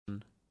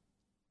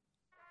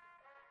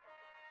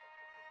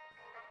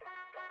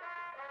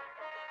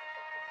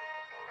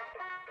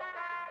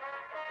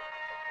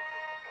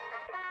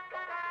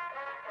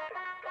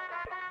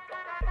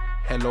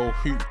Hello,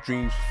 Hoop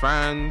Dreams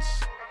fans.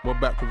 We're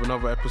back with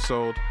another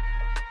episode.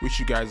 Wish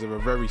you guys have a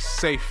very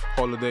safe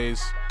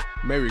holidays.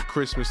 Merry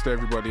Christmas to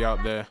everybody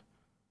out there.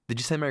 Did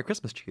you say Merry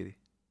Christmas, Chidi?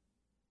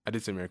 I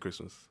did say Merry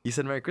Christmas. You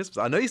said Merry Christmas.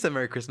 I know you said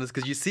Merry Christmas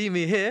because you see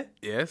me here.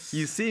 Yes.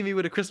 You see me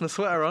with a Christmas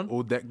sweater on.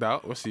 All decked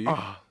out. What's you?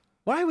 Oh,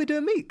 why are we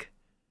doing Meek?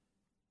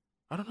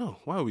 I don't know.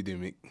 Why are we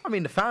doing Meek? I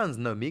mean, the fans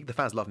know Meek. The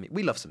fans love Meek.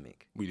 We love some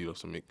Meek. We do love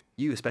some Meek.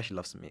 You especially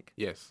love some Meek.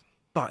 Yes.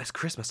 But it's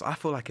Christmas. I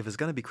feel like if it's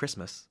going to be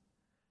Christmas,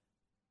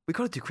 we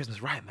got to do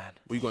Christmas right, man.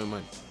 What you got in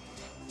mind?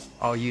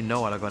 Oh, you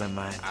know what I got in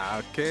mind.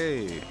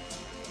 Okay.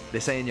 They're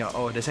saying your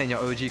OG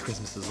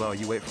Christmas as well.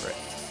 You wait for it.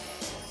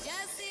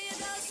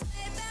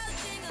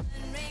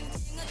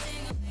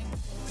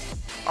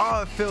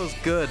 Oh, it feels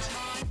good.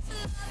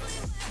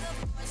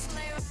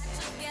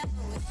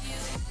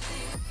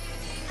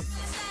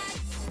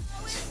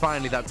 It's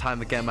finally that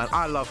time again, man.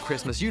 I love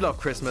Christmas. You love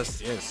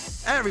Christmas.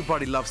 Yes.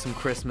 Everybody loves some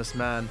Christmas,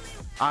 man.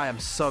 I am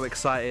so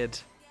excited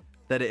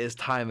that it is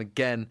time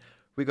again.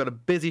 We got a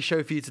busy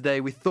show for you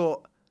today. We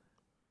thought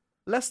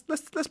let's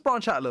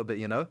branch out a little bit,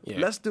 you know? Yeah.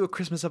 Let's do a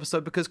Christmas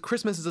episode because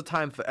Christmas is a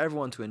time for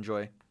everyone to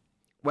enjoy.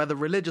 Whether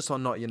religious or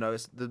not, you know,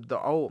 it's the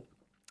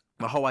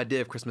whole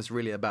idea of Christmas is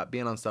really about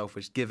being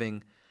unselfish,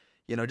 giving,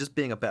 you know, just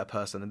being a better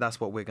person. And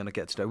that's what we're going to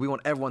get today. We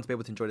want everyone to be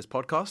able to enjoy this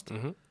podcast.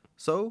 Mm-hmm.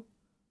 So,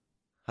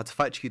 had to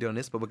fight Chido on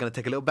this, but we're going to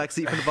take a little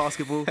backseat from the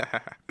basketball.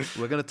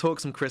 We're going to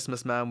talk some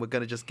Christmas, man. We're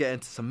going to just get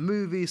into some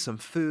movies, some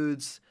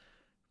foods,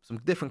 some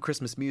different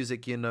Christmas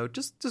music, you know.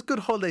 Just good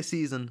holiday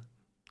season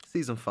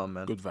fun,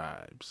 man. Good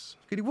vibes.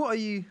 Goody, what are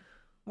you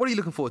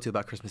looking forward to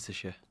about Christmas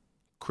this year?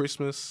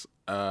 Christmas,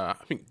 I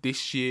think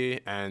this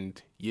year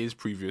and years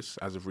previous,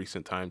 as of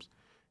recent times,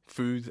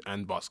 food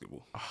and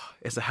basketball. Oh,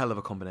 it's a hell of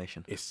a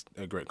combination. It's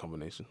a great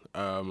combination.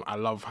 I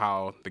love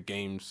how the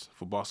games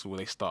for basketball,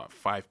 they start at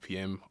 5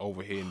 p.m.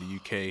 over here in the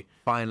UK.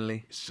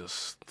 Finally. It's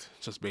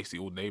just basically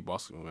all day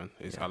basketball, man.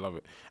 I love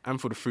it.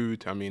 And for the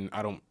food, I mean,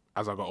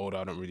 as I got older,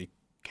 I don't really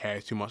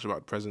care too much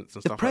about presents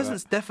and stuff like that. The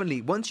presents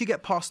definitely, once you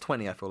get past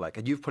 20, I feel like,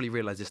 and you've probably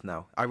realised this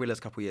now, I realised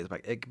a couple of years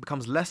back, it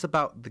becomes less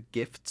about the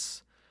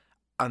gifts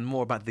and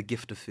more about the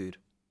gift of food.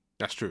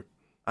 That's true.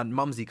 And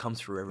Mumsy comes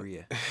through every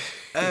year.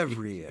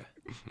 Every year.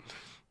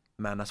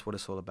 Man, that's what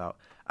it's all about.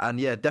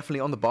 And yeah, definitely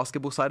on the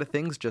basketball side of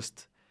things,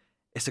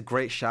 it's a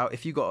great shout.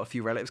 If you got a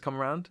few relatives come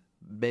around,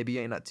 maybe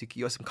you ain't that too cute.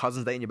 You got some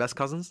cousins, they ain't your best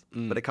cousins,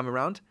 but they come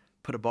around,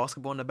 put a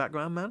basketball in the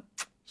background, man.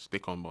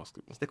 Stick on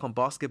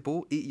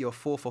basketball. Eat your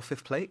 4th or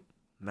 5th plate.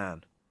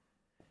 Man,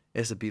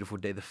 it's a beautiful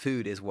day. The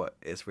food is what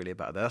it's really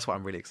about. That's what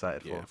I'm really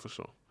excited for. Yeah, for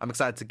sure. I'm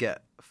excited to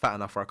get fat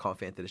enough where I can't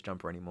fit into this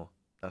jumper anymore.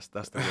 That's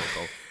the real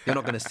goal. You're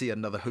not going to see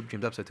another Hoop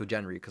Dreams episode till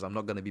January because I'm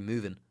not going to be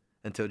moving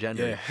until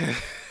January.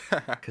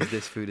 Because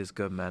this food is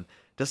good, man.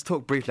 Just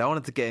talk briefly. I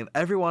wanted to get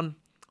in.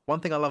 One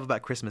thing I love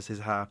about Christmas is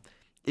how,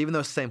 even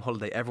though it's the same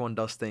holiday, everyone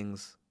does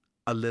things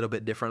a little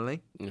bit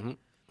differently. Mm-hmm.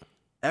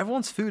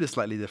 Everyone's food is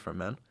slightly different,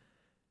 man.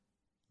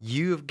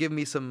 You have given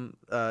me some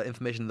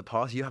information in the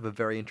past. You have a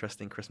very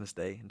interesting Christmas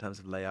day in terms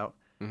of layout.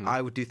 Mm-hmm.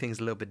 I would do things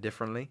a little bit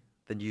differently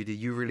than you do.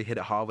 You really hit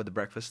it hard with the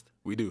breakfast.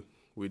 We do.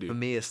 For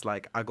me, it's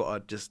like I got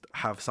to just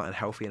have something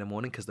healthy in the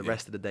morning because the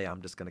rest of the day,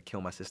 I'm just going to kill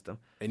my system.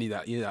 You need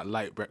that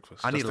light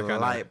breakfast. I need a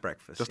light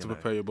breakfast. Just to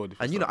prepare your body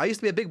for And, you know, I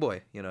used to be a big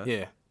boy, you know.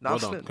 Yeah. Now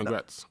well done.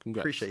 Congrats.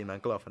 Appreciate you, man.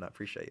 Go off on that.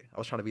 Appreciate you. I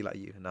was trying to be like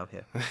you, and now I'm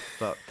here.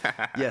 But,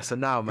 yeah, so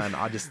now, man,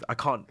 I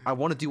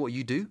want to do what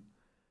you do.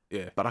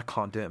 Yeah. But I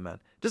can't do it,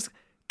 man. Just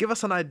give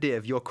us an idea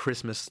of your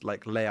Christmas,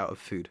 like, layout of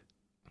food.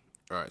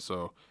 All right,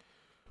 so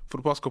for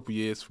the past couple of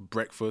years, for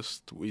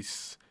breakfast,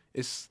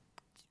 it's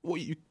what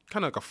you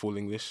kind of like a full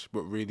English,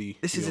 but really...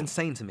 This is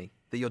insane to me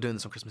that you're doing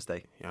this on Christmas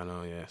Day. Yeah, I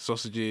know, yeah.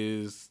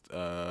 Sausages,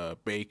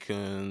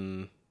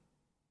 bacon,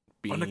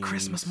 beans... On a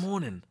Christmas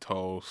morning?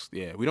 Toast,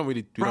 yeah. We don't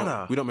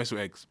mess with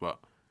eggs, but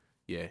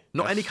yeah.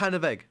 Not any kind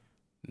of egg?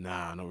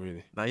 Nah, not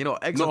really. Now, you know,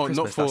 eggs on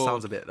Christmas, that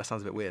sounds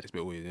a bit weird. It's a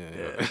bit weird,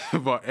 yeah.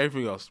 But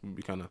everything else,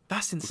 we kind of...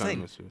 That's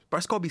insane. But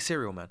it's got to be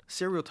cereal, man.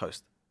 Cereal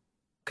toast.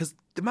 Because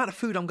the amount of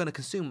food I'm going to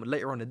consume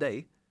later on in the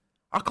day,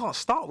 I can't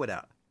start with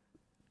that.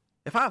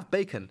 If I have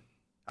bacon,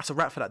 that's a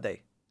wrap for that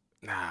day.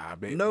 Nah,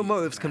 no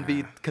motives can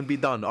be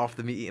done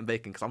after me eating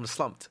bacon because I'm just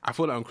slumped. I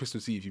feel like on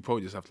Christmas Eve, you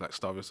probably just have to like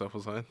starve yourself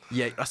or something.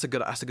 Yeah, that's a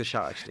good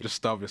shout, actually. Just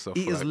starve yourself.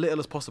 Eat as little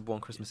as possible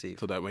on Christmas Eve.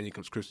 So that when you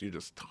come to Christmas, you're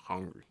just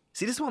hungry.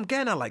 See, this is what I'm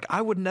getting at. Like,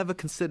 I would never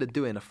consider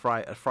doing a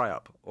fry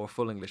up or a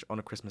full English on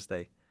a Christmas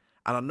day.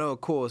 And I know,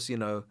 of course, you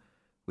know,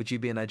 with you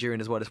being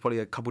Nigerian as well, there's probably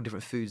a couple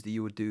different foods that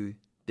you would do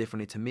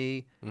differently to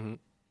me. Mm-hmm.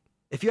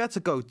 If you had to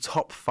go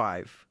top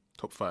five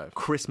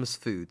Christmas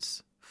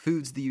foods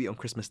that you eat on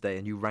Christmas Day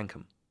and you rank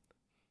them,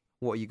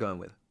 what are you going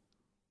with?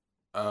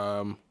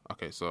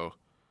 Okay, so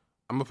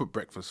I'm gonna put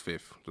breakfast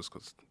 5th, just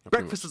because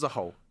breakfast as a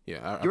whole.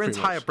 Yeah, your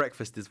entire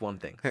breakfast is one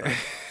thing. Right?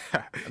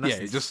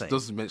 Yeah, just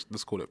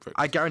call it breakfast.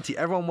 I guarantee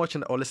everyone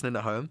watching or listening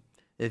at home,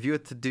 if you were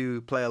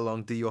to play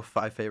along, do your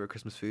 5 favorite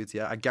Christmas foods,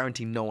 yeah, I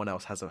guarantee no one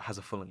else has a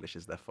full English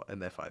in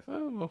their 5.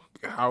 Well,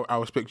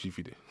 I'll respect you if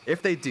you do.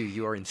 If they do,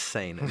 you are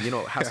insane. And you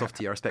know, hats off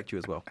to you. I respect you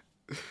as well.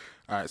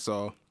 All right,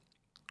 so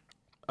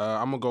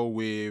I'm gonna go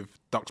with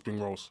duck spring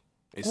rolls.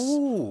 It's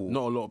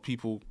not a lot of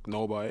people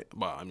know about it,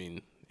 but I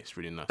mean, it's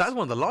really nice. That's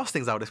one of the last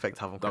things I would expect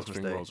to have on Duck Christmas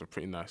spring Day. rolls are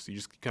pretty nice. You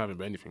just can't have it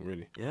with anything,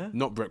 really. Yeah?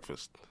 Not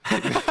breakfast.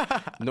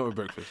 Not with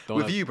breakfast. Don't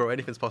With have, you, bro,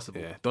 anything's possible.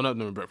 Yeah, don't have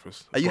them with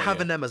breakfast. Are you But,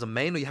 having them as a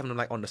main, or you having them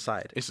like on the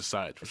side? It's a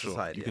side for It's a sure.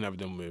 side, You yeah. can have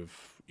them with.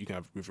 You can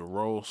have with your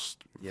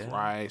roast, with Yeah.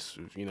 rice,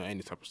 with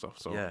any type of stuff.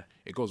 So Yeah.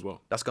 it goes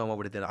well. That's going well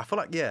with the dinner. I feel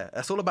like,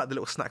 that's all about the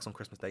little snacks on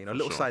Christmas Day,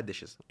 little sure. side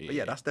dishes. But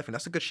yeah, Yeah.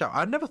 that's a good shout.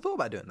 I never thought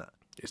about doing that.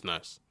 It's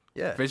nice.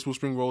 Yeah. Vegetable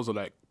spring rolls are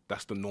like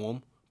that's the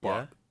norm, but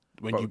Yeah.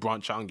 when Bro. you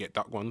branch out and get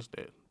duck ones,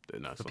 they're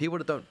nice. For people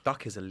that don't,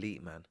 duck is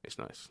elite, man. It's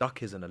nice.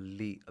 Duck is an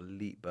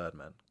elite bird,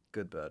 man.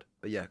 Good bird.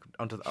 But yeah,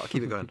 I'll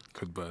keep it going.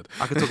 Good bird.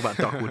 I could talk about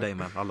duck all day,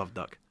 man. I love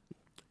duck.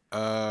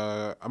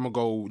 I'm gonna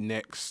go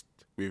next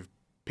with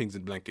pigs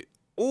in blanket.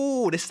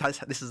 Oh, this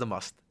is a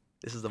must.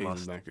 This is a Pigs in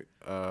must. blanket.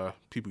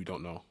 People who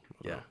don't know.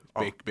 Yeah.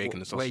 Bacon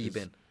and sausages. Where you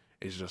been?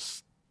 It's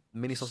just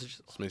Mini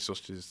sausages, many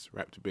sausages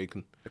wrapped with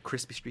bacon. the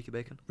crispy streaky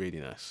bacon Really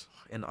nice.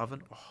 in the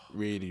oven. Oh,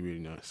 Really, really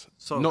nice.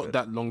 So Not good.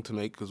 that long to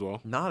make as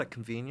well. nah, that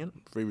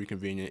convenient. Very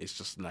convenient. It's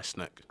just a nice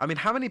snack. I mean,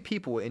 how many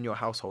people were in your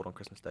household on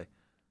Christmas Day?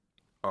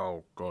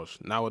 Oh gosh.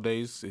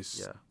 Nowadays it's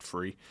Yeah.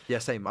 3. Yeah,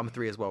 same. I'm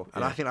 3 as well,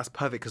 and I Yeah. think that's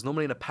perfect because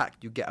normally in a pack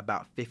you get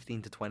about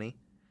 15 to 20,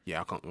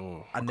 Yeah, I can't.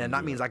 and then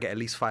that means I get at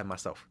least 5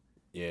 myself.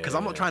 Yeah. Because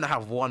I'm not trying to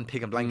have one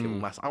pig and blanket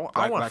with myself.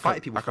 I want to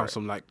fight people Like for I'm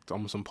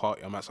it. some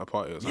party. I'm at some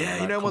party or something. Yeah,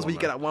 like, you know come ones on, where you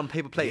get man. that one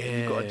paper plate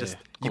and you gotta Yeah. you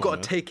Come gotta on,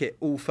 man. take it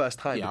all first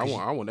time. Yeah, because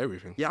I want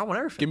everything. I want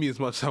everything. Give me as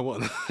much as I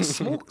want.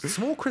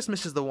 small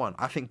Christmas is the one.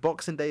 I think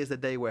Boxing Day is the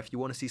day where if you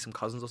want to see some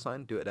cousins or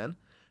something, do it then.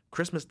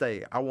 Christmas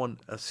Day, I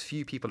want as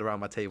few people around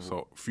my table.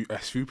 So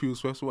as few people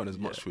as possible and as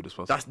much food as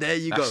possible. That's there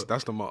you go.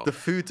 That's the motto. The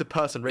food to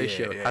person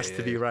ratio has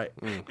to be right.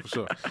 For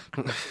sure.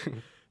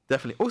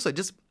 Definitely. Also,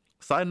 just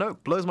side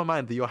note, blows my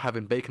mind that you're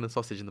having bacon and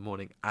sausage in the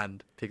morning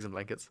and pigs and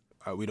blankets.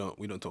 We don't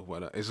talk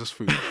about that. It's just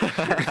food.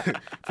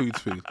 Food's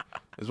food.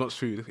 As much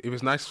food. If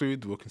it's nice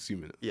food, we'll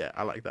consume it. Yeah,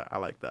 I like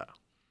that.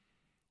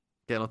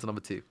 Getting on to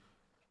number 2.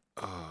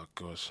 Oh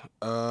gosh.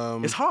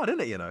 It's hard,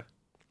 isn't it?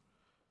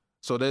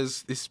 So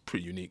this is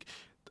pretty unique.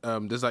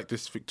 There's like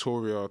this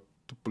Victoria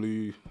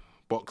blue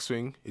box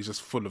thing. It's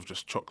just full of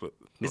just chocolate.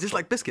 Is this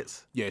like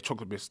biscuits? Yeah,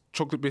 chocolate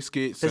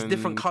biscuits. There's and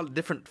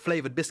different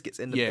flavored biscuits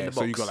in the box.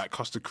 so you got like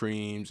custard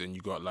creams and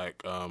you got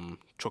like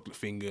chocolate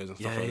fingers and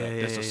stuff Yeah, like yeah, that. yeah,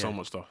 There's just so yeah.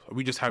 much stuff.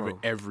 We just have Bro. it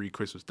every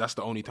Christmas. That's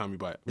the only time we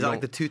buy it. Is that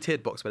like the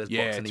 2-tiered box where there's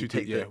box and you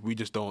take the... we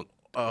just don't.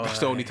 That's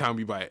the only time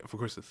we buy it for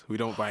Christmas. We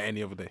don't buy it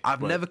any other day. I've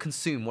But never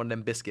consumed one of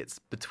them biscuits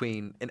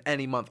in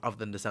any month other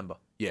than December.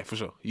 Yeah, for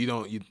sure.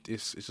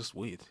 It's just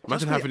weird. Just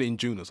Imagine weird. having it in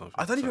June or something.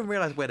 I don't even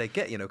realize where they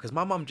get, because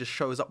my mum just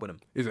shows up with them.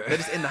 Is it? They're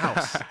just in the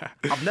house.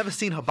 I've never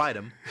seen her buy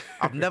them.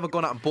 I've never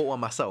gone out and bought one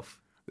myself.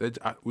 They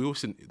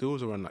always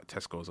around like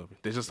Tesco or something.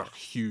 There's just like a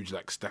huge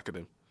like stack of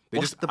them.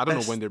 What's the I don't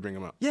best- know when they bring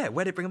them out. Yeah,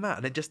 where they bring them out,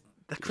 and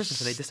they're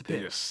Christmas and they They disappear.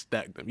 just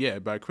stack them. Yeah,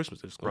 by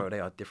Christmas they're just gone. Bro, they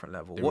are different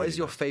level. They're What really is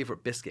your nice.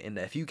 favorite biscuit in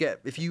there? If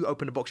you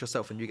open the box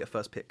yourself and you get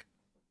first pick,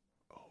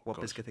 what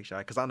gosh. biscuit should I?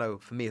 Because I know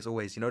for me it's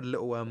always the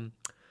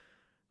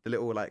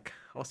little like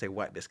I want to say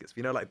white biscuits,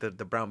 but like the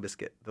brown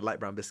biscuit, the light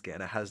brown biscuit,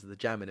 and it has the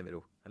jam in the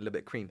middle and a little bit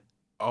of cream.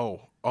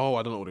 Oh, I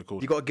don't know what they're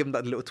called. You got to give them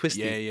that little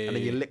twisty, Yeah, and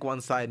then you yeah. lick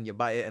one side and you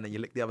bite it, and then you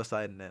lick the other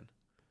side, and then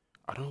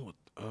I don't know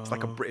what. it's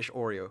like a British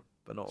Oreo,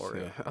 but not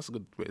Oreo. Yeah, that's a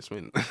good way to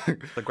explain.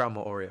 The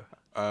grandma Oreo.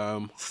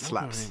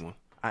 Slaps.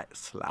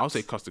 Slaps. I would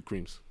say custard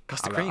creams.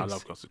 Custard I creams?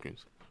 love custard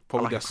creams.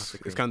 Probably like a that's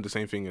custard it's cream. kind of the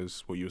same thing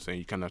as what you were saying.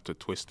 You kind of have to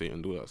twist it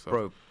and do that stuff.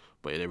 Bro,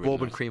 but yeah, they're really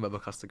Bourbon nice. cream over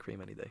custard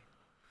cream any day.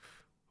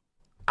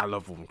 I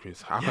love bourbon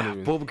creams. I can't Yeah,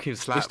 even Bourbon cream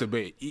slap. just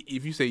debate.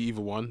 If you say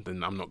either one,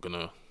 then I'm not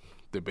gonna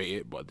debate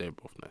it. But they're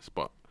both nice.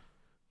 But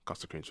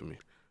custard creams for me.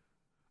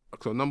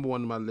 So number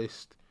 1 on my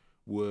list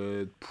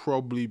would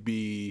probably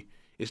be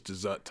it's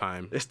dessert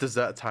time. It's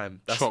dessert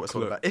time. That's what it's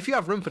all Chocolate. about. If you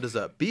have room for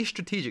dessert, be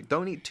strategic.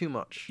 Don't eat too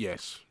much.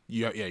 Yes.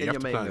 You have your to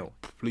main plan. meal.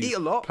 Please Eat a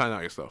lot. Plan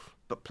out your stuff.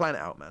 But plan it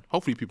out, man.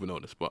 Hopefully people know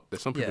this, but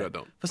there's some people that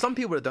don't. For some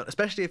people that don't,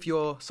 especially if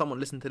you're someone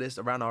listening to this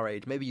around our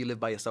age, maybe you live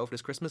by yourself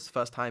this Christmas,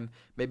 first time,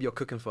 maybe you're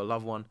cooking for a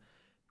loved one.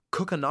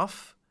 Cook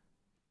enough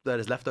that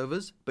is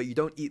leftovers, but you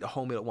don't eat the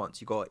whole meal at once.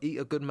 You got to eat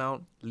a good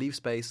amount, leave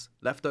space,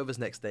 leftovers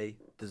next day.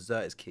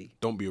 Dessert is key.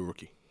 Don't be a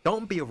rookie.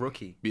 Don't be a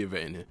rookie. Be a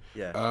vet in here.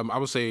 Yeah. I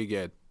would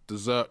say,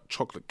 dessert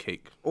chocolate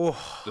cake.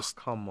 Oh, Just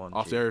come on,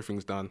 After G.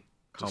 everything's done,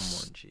 Come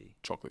just on, G.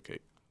 chocolate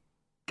cake.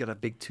 Get a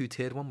big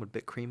 2-tiered one with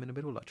bit cream in the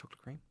middle, like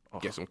chocolate cream. Oh,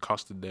 Get some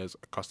custard.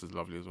 Custard's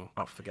lovely as well.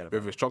 oh forget about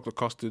Whether it. it's chocolate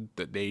custard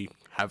that they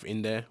have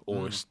in there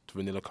or it's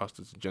vanilla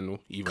custards in general,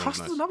 even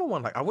Custard's nice. another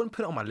one. Like I wouldn't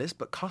put it on my list,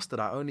 but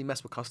custard, I only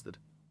mess with custard.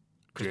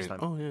 Christmas time.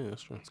 Oh yeah,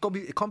 that's true. It's got to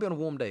be. It can't be on a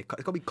warm day. It's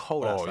got to be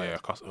cold Oh outside. yeah,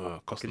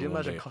 custard. Could you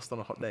imagine custard on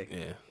a hot day? Yeah,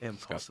 Impossible.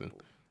 disgusting.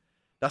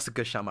 That's a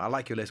good shout, man. I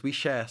like your list. We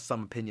share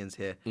some opinions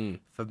here.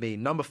 For me,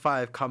 number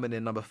 5 coming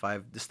in. Number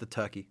 5, just the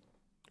turkey.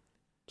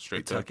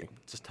 Straight turkey.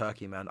 Just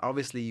turkey, man.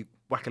 Obviously, you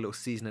whack a little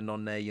seasoning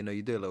on there. You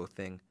do a little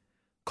thing.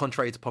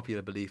 Contrary to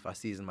popular belief, I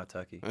season my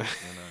turkey.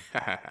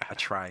 I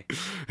try.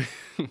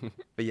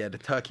 But yeah, the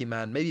turkey,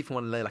 man. Maybe if you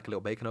want to lay like a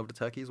little bacon over the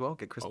turkey as well,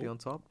 get crispy on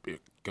top.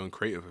 Going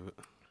creative with it.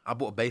 I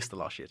bought a baster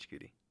last year,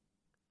 Chikudi.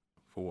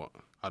 For what?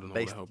 I don't know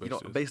what the hell You know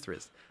what a baster baster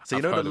is? So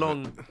I've you know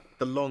heard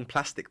the long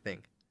plastic thing,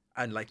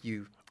 and like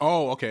you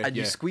Oh, okay. and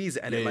you yeah. squeeze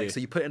it, and Yeah, it like yeah. so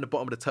you put it in the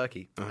bottom of the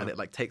turkey, and it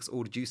like takes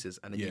all the juices,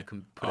 and then you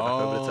can put it back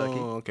over the turkey.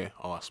 Okay.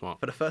 Oh, that's smart.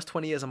 For the first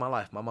 20 years of my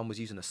life, my mum was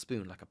using a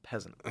spoon like a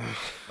peasant.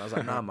 I was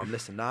like, nah, mum,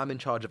 listen, now I'm in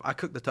charge of. I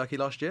cooked the turkey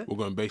last year. We're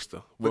going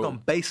baster. We're going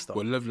baster,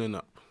 We're leveling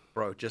up.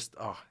 bro. Just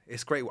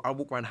it's great. I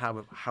walk around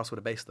house with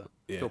a baster.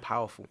 Yeah. Feel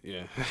powerful.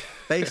 Yeah.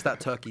 Baste that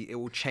turkey. It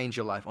will change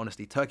your life.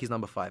 Honestly, turkey's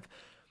number 5.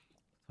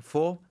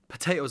 4,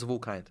 potatoes of all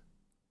kind.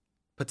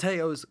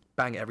 Potatoes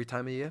bang every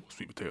time of year.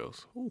 Sweet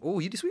potatoes. Oh,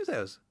 you do sweet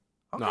potatoes?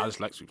 Okay. No, I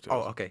just like sweet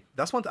potatoes. Oh, okay.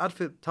 That's one to add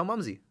for tell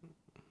Mumsy.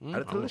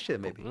 Add it to the list here,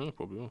 maybe.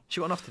 Probably will. She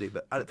got enough to do,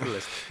 but add it to the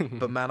list.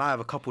 But man, I have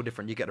a couple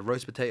different. You get the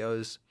roast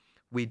potatoes.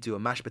 We do a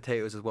mashed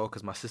potatoes as well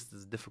because my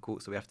sister's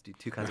difficult, so we have to do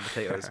 2 kinds of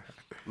potatoes.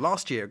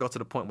 Last year, it got to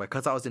the point where,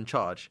 because I was in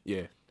charge,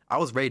 Yeah. I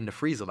was raiding the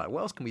freezer. Like,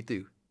 what else can we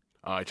do?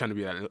 You're trying to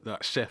be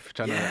that chef.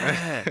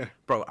 Yeah,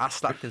 bro. I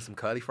slapped in some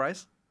curly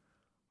fries.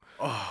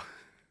 Oh,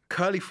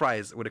 curly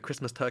fries with a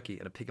Christmas turkey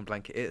and a pig and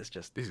blanket. It's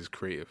just This is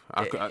creative.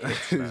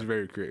 It's, This is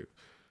very creative.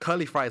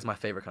 curly fry is my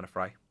favorite kind of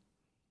fry,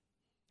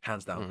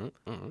 hands down.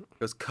 Mm-hmm. It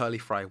was curly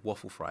fry,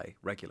 waffle fry,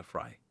 regular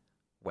fry,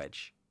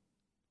 wedge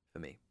for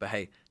me. But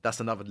hey, that's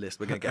another list.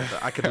 We're going to get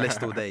to. I could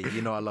list all day.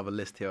 You know I love a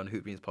list here on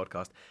Hoop Beans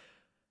podcast.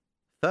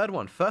 Third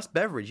one, first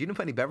beverage. You didn't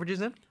put any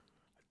beverages in?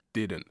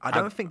 Didn't. I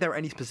don't think there are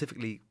any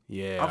specifically,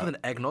 Yeah. other than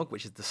eggnog,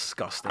 which is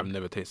disgusting. I've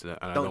never tasted it,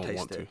 and Don't I don't taste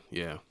want it. to.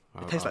 Yeah.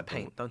 It tastes like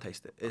paint. Don't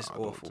taste it. It's I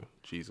don't want awful. to.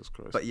 Jesus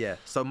Christ. But yeah,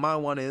 so my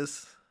one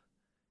is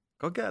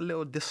go get a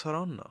little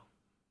Disaronno.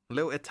 A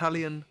little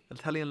Italian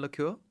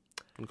liqueur.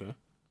 Okay.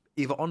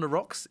 Either on the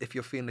rocks if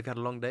you're feeling like you had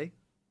a long day,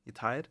 you're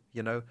tired,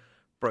 you know.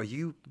 Bro,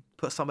 you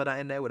put some of that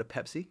in there with a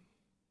Pepsi.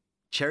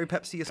 Cherry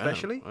Pepsi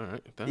especially. All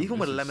right. Damn, Even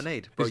with a this is-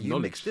 lemonade. Bro, this is you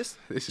knowledge. mix this.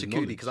 This is Chikudi,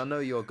 knowledge. because I know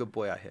you're a good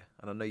boy out here.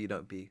 And I know you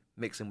don't be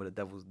mixing with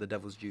the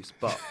devil's juice.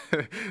 But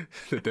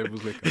The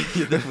devil's liquor.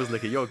 your devil's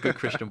liquor. You're a good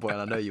Christian boy,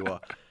 and I know you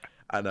are.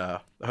 And I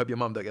hope your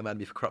mum don't get mad at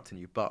me for corrupting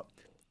you. But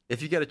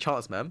if you get a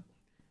chance, man,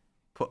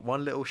 put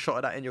one little shot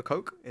of that in your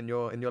Coke, in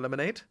your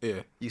lemonade.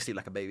 Yeah. You sleep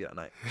like a baby that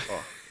night.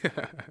 Oh,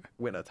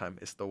 winter time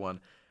is the one.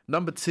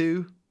 Number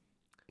 2,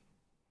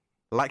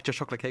 liked your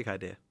chocolate cake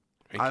idea.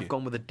 I've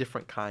gone with a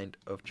different kind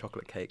of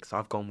chocolate cake. So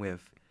I've gone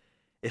with,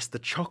 it's the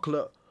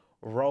chocolate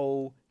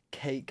roll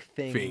cake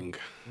thing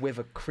with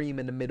a cream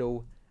in the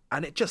middle.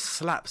 And it just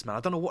slaps, man. I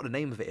don't know what the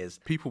name of it is.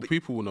 People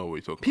will know what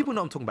you're talking People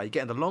know what I'm talking about. You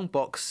get in the long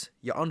box,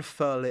 you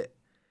unfurl it,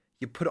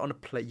 you put it on a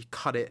plate, you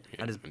cut it,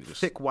 and there's and just-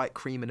 thick white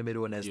cream in the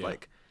middle, and there's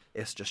like,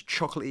 it's just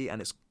chocolatey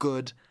and it's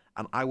good.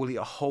 And I will eat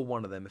a whole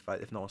one of them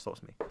if no one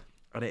stops me.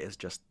 And it is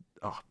just,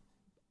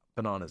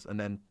 bananas. And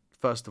then,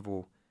 first of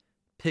all,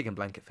 pig and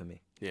blanket for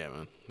me. about. Yeah,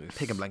 man.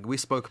 Pig and blanket. We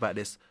spoke about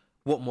this.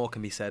 What more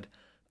can be said?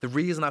 The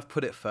reason I've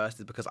put it first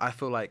is because I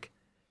feel like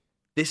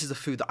this is a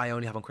food that I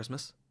only have on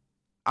Christmas.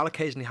 I'll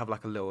occasionally have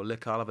like a little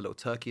liquor. I'll have a little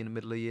turkey in the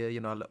middle of the year. You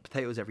know, I love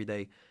potatoes every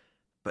day.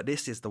 But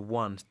this is the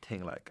one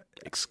thing, like,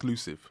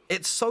 Exclusive.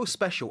 it's so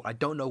special. I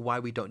don't know why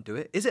we don't do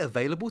it. Is it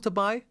available to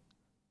buy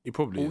It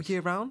probably all is. year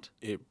round?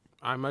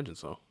 I imagine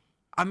so.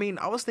 I mean,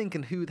 I was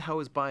thinking, who the hell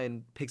is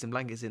buying pigs and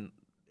blankets in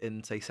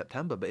say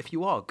September? But if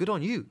you are, good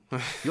on you.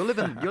 You're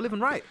living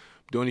right.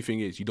 The only thing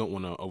is you don't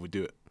want to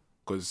overdo it,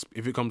 because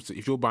if you're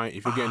getting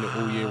it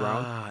all year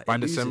round, by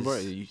it December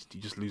loses. you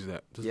just lose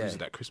that. Just Yeah. lose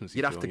that Christmas.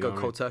 You'd have to feel, go you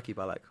know cold turkey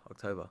by like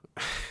October.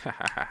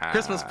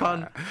 Christmas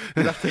pun.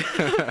 You'd have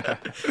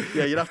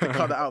to, you'd have to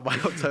cut that out by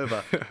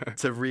October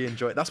to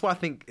re-enjoy it. That's what I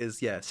think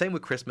is, same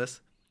with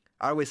Christmas.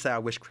 I always say I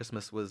wish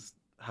Christmas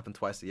happened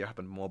twice a year,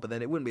 happened more, but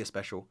then it wouldn't be as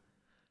special,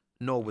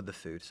 nor would the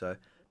food. So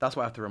that's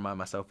why I have to remind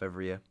myself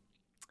every year.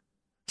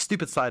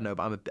 Stupid side note,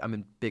 but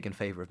I'm big in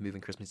favor of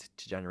moving Christmas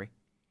to January.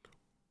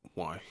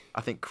 Why?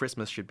 I think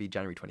Christmas should be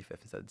January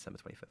 25th instead of December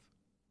 25th.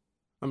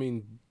 I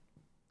mean,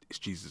 it's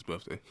Jesus'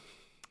 birthday.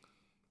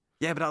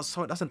 Yeah, but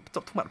stop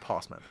talking about the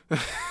past, man.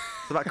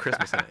 It's about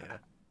Christmas, isn't it? Yeah.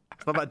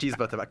 It's not about Jesus'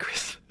 birthday, about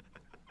Christmas.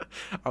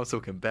 I was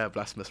talking bare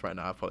blasphemous right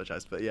now. I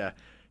apologize, but yeah,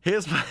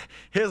 here's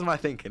my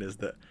thinking is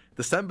that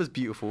December's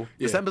beautiful.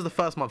 Yeah. December's the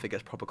first month it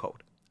gets proper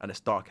cold and it's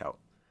dark out,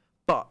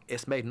 but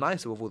it's made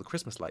nicer with all the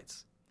Christmas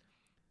lights.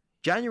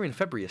 January and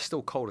February is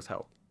still cold as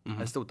hell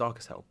and still dark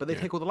as hell, but they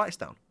take all the lights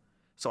down.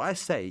 So I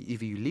say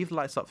either you leave the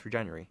lights up through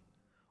January,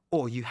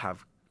 or you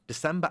have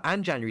December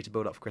and January to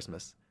build up for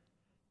Christmas.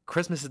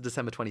 Christmas is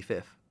December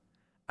 25th,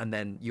 and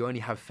then you only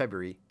have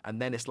February, and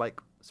then it's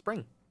like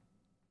spring.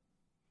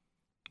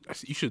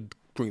 You should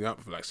bring that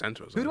up for like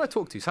Santa or something. Who do I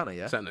talk to? Santa,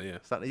 yeah? Santa, yeah.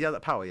 Santa, yeah,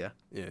 that power, yeah?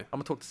 Yeah. I'm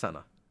going to talk to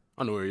Santa.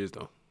 I know where he is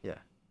though. Yeah.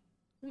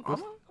 I'm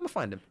going to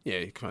find him. Yeah,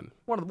 you can.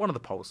 One of the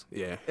poles.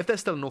 Yeah. If there's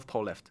still a North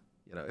Pole left.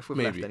 You know, if we've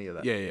Maybe. left any of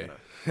that. Yeah, you yeah. know.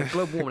 If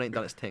global warming ain't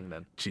done its thing,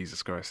 then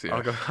Jesus Christ, yeah.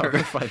 I'll go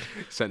find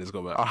him. Santa's got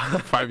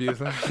about 5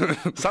 years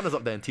left. Santa's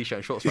up there in t-shirt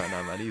and shorts right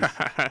now, man.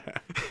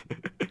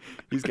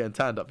 He's getting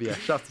tanned up. Yeah,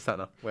 shout out to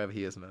Santa, wherever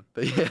he is, man.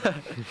 But yeah,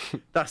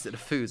 that's it. The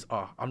foods.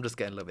 I'm just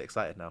getting a little bit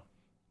excited now.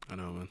 I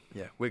know, man.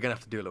 Yeah, we're going to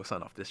have to do a little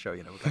something after this show,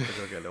 you know. We're going to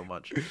go get a little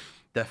munch.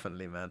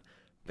 Definitely, man.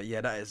 But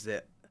yeah, that is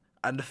it.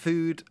 And the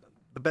food,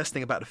 the best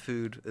thing about the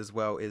food as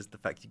well is the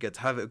fact you get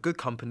to have it good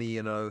company.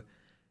 You know,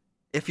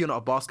 if you're not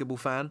a basketball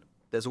fan,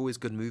 there's always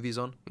good movies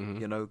on.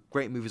 You know,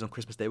 great movies on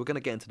Christmas Day. We're gonna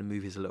get into the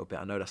movies a little bit.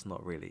 I know that's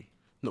not really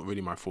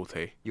my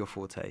forte. your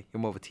forte. You're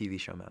more of a TV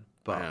show man.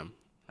 But I am.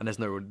 and there's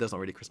not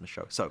really a Christmas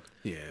show. So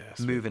Yeah.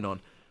 moving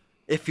on.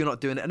 If you're not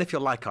doing it, and if you're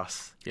like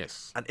us,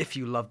 Yes. and if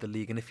you love the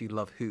league, and if you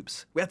love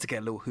hoops, we had to get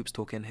a little hoops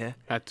talk in here.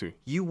 Had to.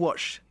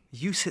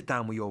 You sit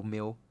down with your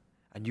meal,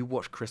 and you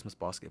watch Christmas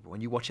basketball,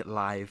 and you watch it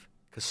live,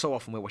 because so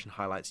often we're watching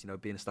highlights, you know,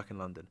 being stuck in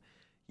London.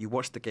 You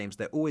watch the games.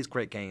 They're always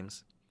great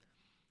games.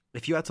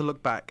 If you had to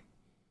look back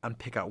and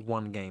pick out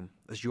one game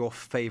as your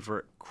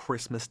favorite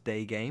Christmas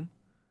Day game,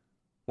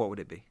 what would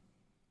it be?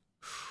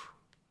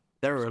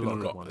 There are a lot of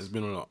good ones. There's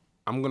been a lot.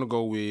 I'm going to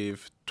go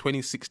with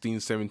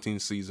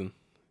 2016-17 season.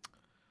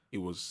 It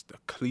was the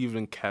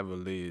Cleveland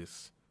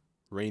Cavaliers,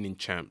 reigning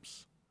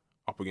champs,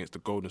 up against the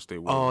Golden State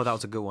Warriors. Oh, that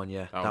was a good one,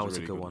 yeah. That was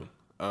a really good one.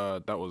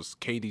 That was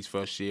KD's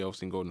first year,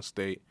 obviously, in Golden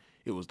State.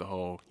 It was the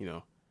whole, you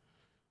know,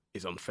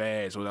 it's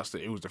unfair. So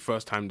it was the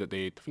first time that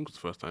I think it was the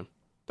first time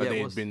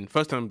that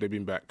first time they've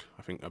been back,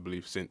 I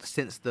believe,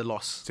 since the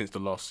loss. Since the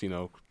loss, you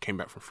know, came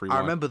back from 3-1. I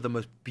remember the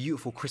most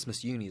beautiful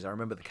Christmas unis. I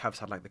remember the Cavs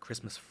had like the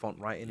Christmas font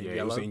writing in yellow.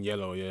 Yeah, it was in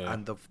yellow, yeah.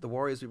 And the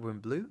Warriors were in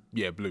blue?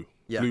 Yeah, blue.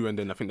 Yeah. Blue, and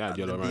then I think they had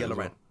yellow around. Yellow as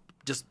well. around.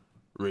 Just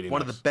really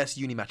one nice. of the best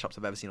uni matchups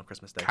I've ever seen on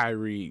Christmas Day.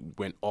 Kyrie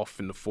went off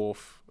in the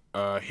fourth,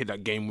 hit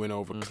that game winner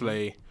over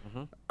Clay.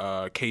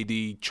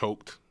 KD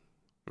choked.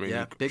 I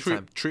mean, big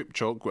time. Trip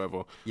choke,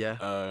 whatever.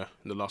 Yeah.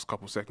 In the last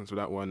couple of seconds of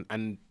that one.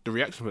 And the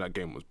reaction for that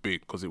game was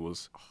big because it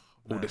was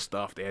all this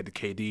stuff. They had the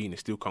KD and they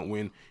still can't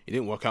win. It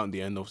didn't work out in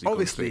the end,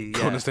 obviously.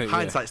 Golden State,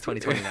 hindsight's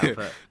 2020 now,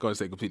 but Golden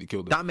State completely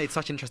killed them. that made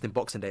such interesting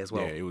Boxing Day as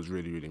well. Yeah, it was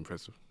really, really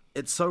impressive.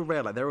 It's so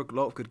rare. Like, there are a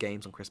lot of good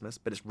games on Christmas,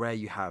 but it's rare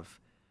you have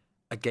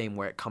a game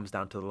where it comes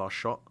down to the last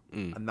shot.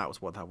 And that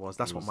was what that was.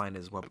 That's what mine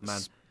is as well. But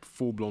man,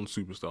 full-blown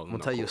superstars. I'm going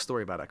to tell you a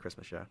story about that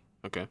Christmas, yeah.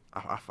 Okay.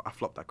 I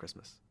flopped that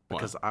Christmas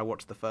because Why? I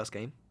watched the first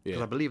game. Because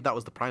Yeah. I believe that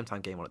was the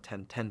primetime game on at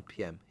 10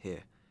 p.m.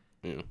 here.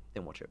 Yeah.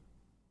 Didn't watch it.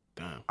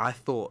 Damn. I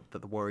thought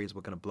that the Warriors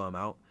were going to blow them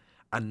out,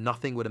 and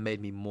nothing would have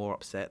made me more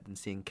upset than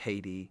seeing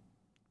KD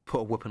put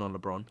a whooping on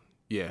LeBron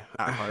Yeah.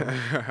 at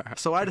home.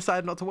 So I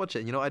decided not to watch it.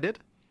 And you know what I did?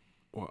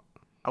 What?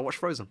 I watched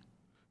Frozen.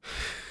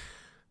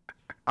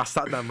 I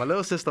sat down, my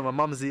little sister, my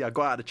mumsy, I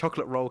got out the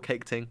chocolate roll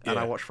cake thing, and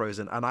I watched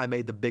Frozen, and I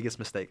made the biggest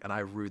mistake, and I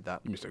rued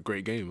that. You missed a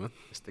great game, man.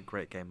 It's a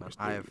great game, man.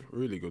 I have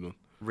really good one.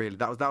 Really,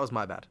 that was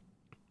my bad.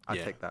 I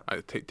take that. I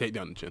take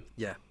down the chin.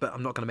 Yeah, but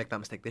I'm not going to make that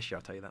mistake this year,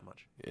 I'll tell you that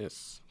much.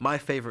 Yes. My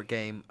favourite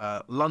game,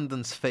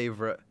 London's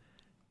favourite,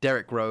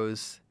 Derrick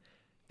Rose.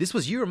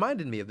 You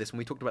reminded me of this when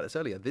we talked about this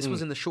earlier. This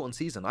was in the shortened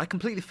season. I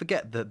completely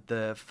forget that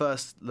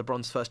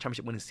LeBron's first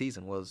championship winning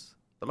season was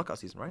the lockout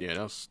season, right? Yeah,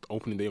 that was the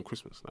opening day of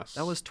Christmas.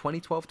 That was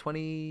 2012,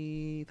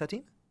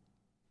 2013?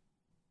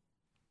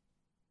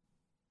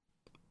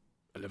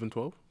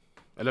 11-12?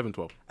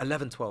 11-12.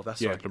 11-12,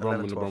 that's Yeah, right.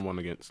 LeBron won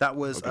against. That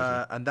was,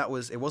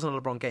 it wasn't a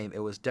LeBron game. It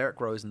was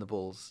Derrick Rose and the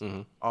Bulls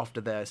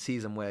after their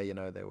season where, you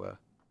know, they were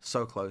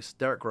so close.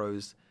 Derrick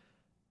Rose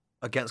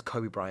against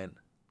Kobe Bryant.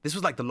 This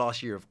was like the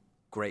last year of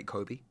great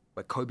Kobe,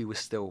 where Kobe was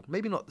still,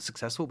 maybe not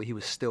successful, but he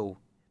was still,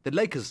 the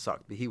Lakers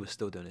sucked, but he was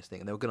still doing his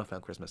thing, and they were good enough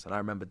on Christmas. And I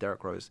remember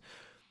Derrick Rose,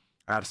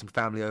 I had some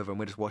family over, and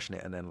we're just watching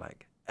it, and then,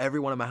 like,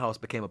 everyone in my house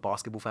became a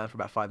basketball fan for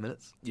about 5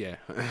 minutes. Yeah.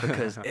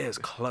 Because it was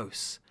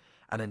close.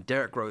 And then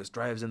Derrick Rose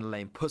drives in the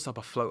lane, puts up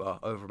a floater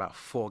over about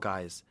 4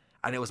 guys,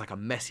 and it was like a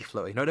messy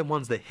floater. You know them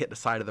ones that hit the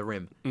side of the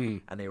rim,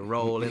 and they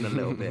roll in a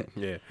little bit?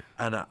 Yeah.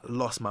 And I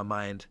lost my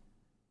mind.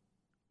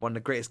 One of the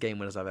greatest game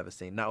winners I've ever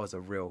seen. That was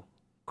a real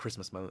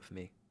Christmas moment for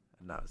me.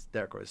 And that was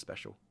Derrick Rose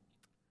special.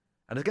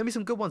 And there's going to be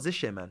some good ones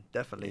this year, man.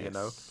 Definitely, you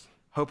know.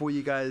 Hope all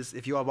you guys,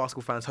 if you are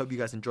basketball fans, hope you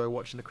guys enjoy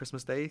watching the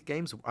Christmas Day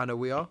games. I know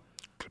we are.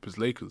 Clippers,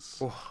 Lakers.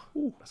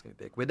 Oh, that's going to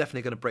be big. We're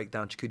definitely going to break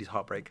down Chakudi's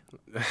heartbreak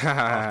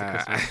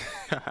after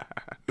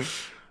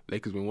Christmas.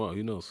 Lakers been well.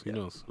 Who knows? Who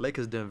knows?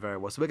 Lakers doing very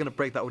well. So we're going to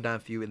break that all down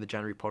for you in the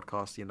January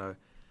podcast, you know.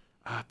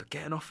 But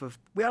getting off of...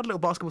 We had a little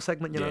basketball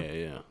segment, you know.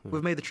 Yeah.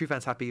 We've made the true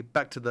fans happy.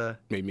 Back to the...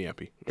 Made me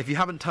happy. If you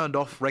haven't turned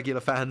off,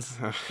 regular fans,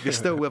 if you're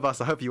still with us,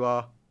 I hope you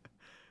are.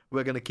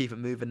 We're going to keep it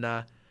moving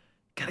now.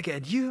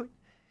 Again, you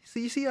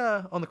see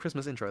on the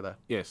Christmas intro there?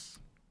 Yes.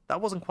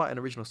 That wasn't quite an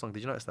original song.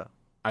 Did you notice that?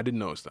 I didn't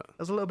notice that.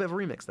 There's a little bit of a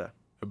remix there.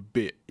 A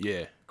bit,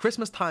 yeah.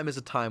 Christmas time is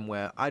a time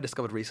where I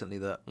discovered recently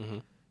that,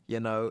 you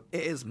know,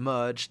 it is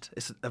merged.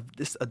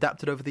 It's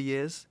adapted over the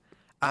years.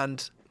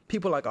 And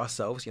people like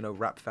ourselves, you know,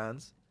 rap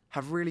fans,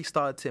 have really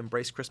started to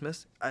embrace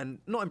Christmas. And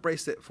not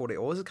embrace it for what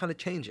it was, kind of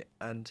change it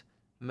and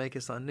make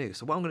it something new.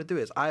 So what I'm going to do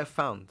is I have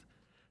found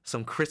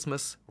some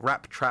Christmas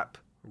rap trap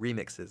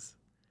remixes.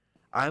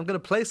 I'm going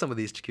to play some of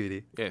these,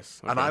 Chakudi. Yes.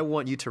 Okay. And I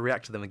want you to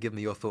react to them and give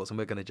me your thoughts. And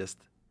we're going to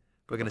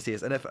see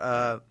this. And if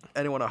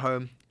anyone at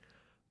home,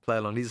 play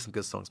along. These are some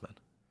good songs, man.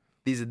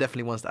 These are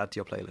definitely ones to add to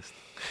your playlist.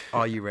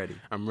 Are you ready?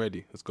 I'm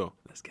ready. Let's go.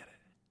 Let's get it.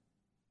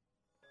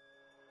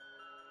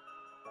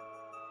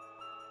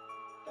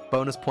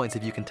 Bonus points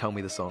if you can tell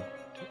me the song.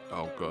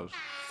 Oh, God.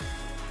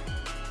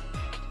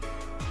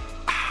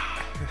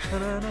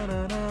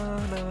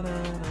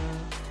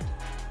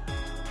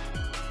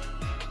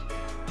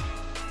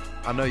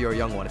 I know you're a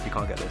young one if you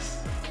can't get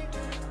this.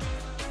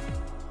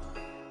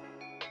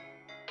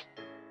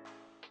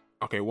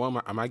 Okay,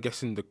 what am I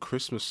guessing the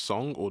Christmas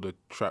song or the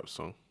trap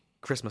song?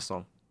 Christmas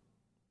song.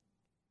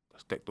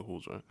 That's Deck the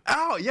Halls, right?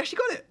 Oh, you actually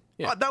got it.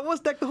 Yeah. Oh, that was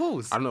Deck the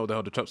Halls. I don't know what the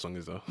hell the trap song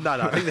is though. No,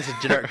 I think this is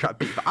a generic trap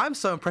beat, but I'm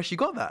so impressed you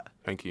got that.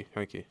 Thank you.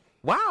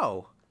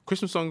 Wow.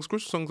 Christmas songs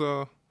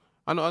are.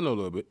 I know a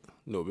little bit.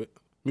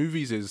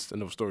 Movies is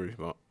another story,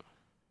 but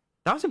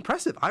That was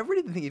impressive. I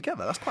really didn't think you'd get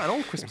that. That's quite an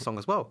old Christmas song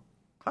as well.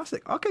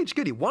 Classic. Okay,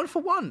 Jiggy, 1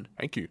 for 1.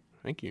 thank you.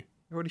 You're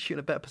already shooting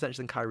a better percentage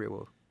than Kyrie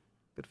will.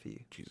 Good for you.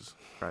 Jesus,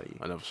 Proud of you.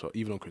 I never saw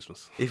even on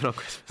Christmas. Even on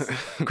Christmas.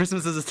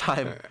 Christmas is a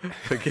time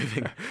for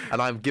giving,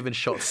 and I'm giving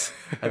shots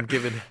and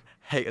giving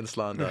hate and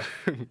slander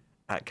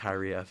at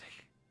Kyrie Irving.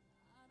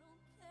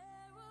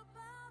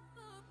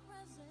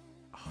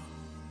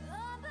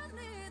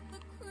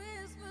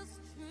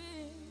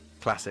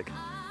 Classic.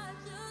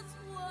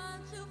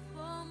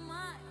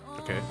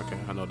 Okay,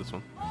 I know this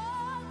one.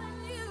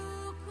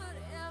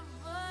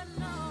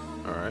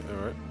 All right.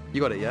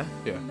 You got it, yeah?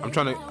 Yeah, I'm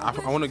trying to.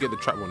 I want to get the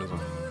trap one as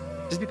well.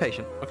 Just be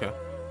patient. Okay.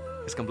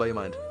 It's gonna blow your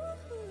mind.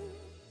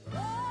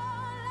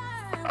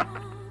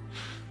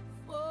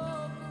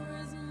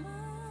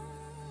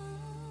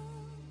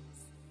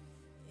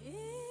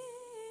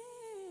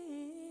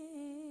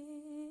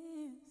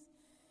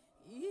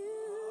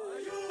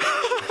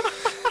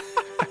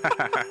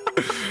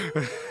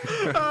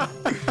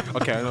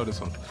 Okay, I know this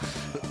one.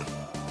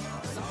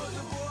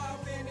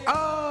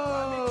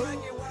 Oh!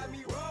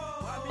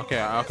 Okay.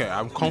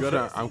 I'm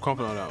confident. I'm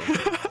confident on that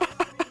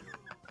one.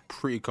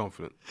 Pretty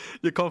confident.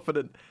 You're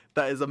confident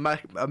that is a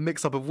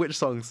mix up of which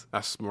songs?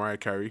 That's Mariah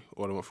Carey,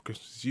 All I Want for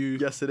Christmas Is You.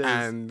 Yes, it is.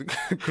 And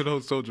good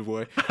old Soulja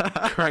Boy.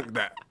 Crank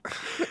that.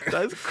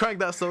 That is Crank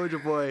That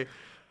Soulja Boy.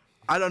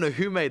 I don't know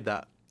who made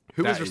that.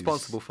 Who was That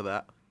responsible for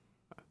that?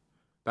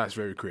 That's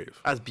very creative.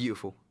 That's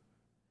beautiful.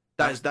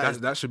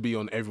 That should be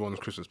on everyone's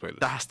Christmas playlist.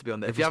 That has to be on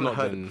there. If If you it's haven't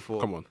not, heard it then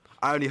before, come on.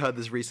 I only heard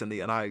this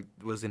recently and I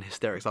was in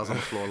hysterics. I was on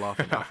the floor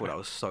laughing. I thought that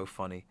was so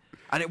funny.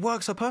 And it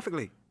works so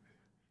perfectly.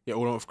 Yeah,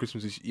 All I Want for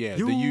Christmas Is the you,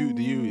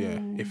 yeah.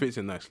 It fits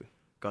in nicely.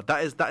 God,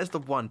 that is the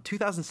one.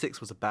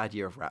 2006 was a bad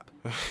year of rap.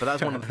 But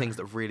that's one of the things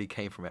that really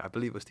came from it. I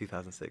believe it was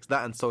 2006.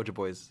 That and Soulja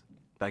Boy's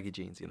baggy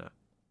jeans, you know.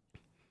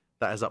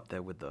 That is up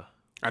there with the...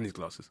 And his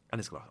glasses. And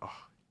his glass. Oh,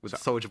 with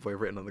Soulja Boy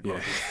written on the Yeah.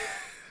 glasses.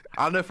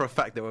 I know for a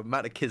fact there were a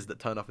amount of kids that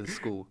turned up in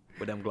school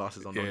with them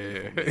glasses on.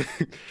 Yeah.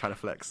 Trying to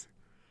flex.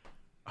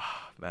 Oh,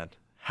 man.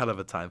 Hell of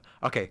a time.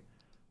 Okay.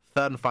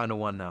 Third and final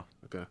one now.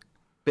 Okay.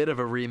 Bit of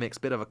a remix,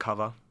 bit of a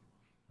cover.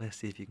 Let's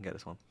see if you can get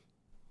this one.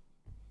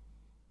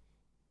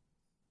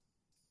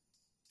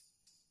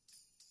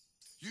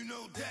 You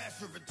know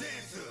Dasher and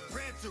Dancer,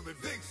 Prancer and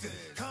Vixen,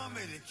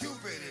 Comet and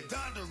Cupid and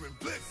Donner and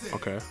Blitzen.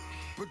 Okay.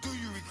 But do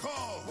you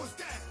recall, what's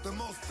that? The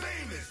most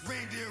famous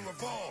reindeer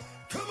of all.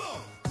 Come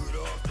on!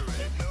 Rudolph the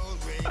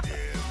red-nosed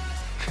reindeer.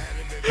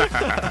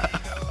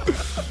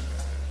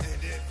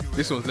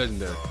 This one's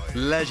legendary.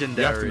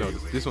 Legendary. You have to know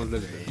this. This one's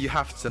legendary. You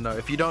have to know.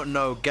 If you don't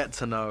know, get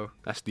to know.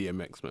 That's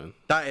DMX, man.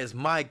 That is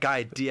my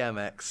guy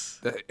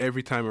DMX.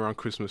 Every time around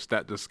Christmas,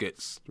 that just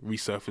gets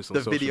resurfaced on The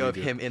social video of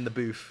media. him in the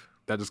booth.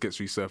 That just gets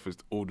resurfaced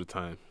all the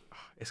time.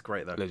 It's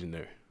great though.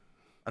 Legendary.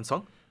 And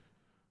song?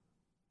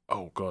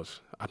 Oh gosh,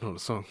 I don't know the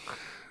song.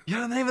 You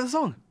don't know the name of the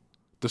song?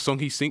 The song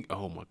he sing.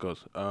 Oh my god.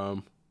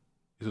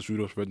 Is this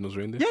Rudolph's Red-Nosed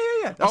Reindeer?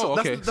 Yeah. That's,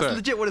 that's sorry.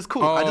 legit what it's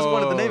called. I just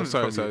wanted the name of it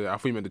Sorry, from you. I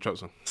thought you meant the trap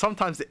song.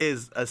 Sometimes it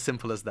is as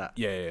simple as that.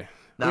 Yeah.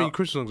 Now- I mean,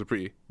 Christmas songs are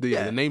pretty.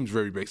 Yeah. The name's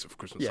very basic for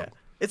Christmas Yeah. song.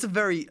 It's a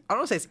very, I don't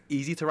want to say it's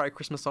easy to write a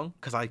Christmas song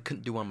because I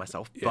couldn't do one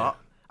myself, Yeah. but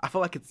I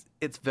feel like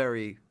it's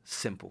very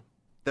simple.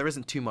 There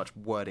isn't too much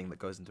wording that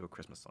goes into a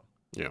Christmas song.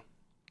 Yeah.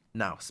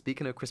 Now,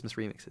 speaking of Christmas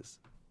remixes,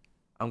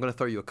 I'm going to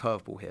throw you a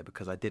curveball here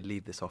because I did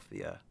leave this off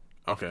the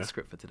Okay.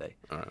 script for today.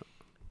 All right.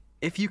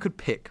 If you could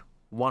pick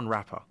one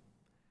rapper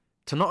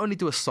to not only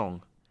do a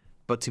song,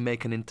 but to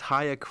make an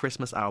entire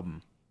Christmas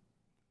album,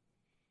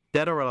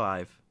 dead or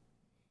alive,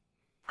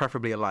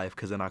 preferably alive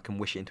because then I can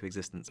wish it into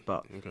existence,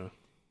 but Okay.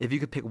 if you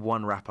could pick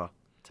one rapper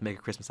to make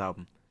a Christmas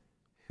album,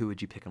 who would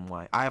you pick and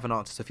why? I have an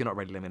answer, so if you're not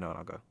ready, let me know and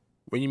I'll go.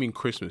 When you mean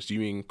Christmas, do you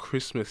mean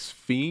Christmas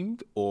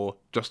themed or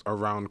just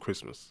around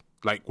Christmas?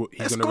 Like what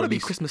he's It's gonna got to be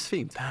release? Christmas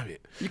themed. Damn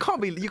it. You can't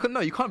be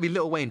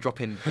Lil Wayne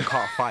dropping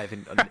Carter 5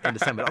 in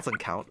December. That doesn't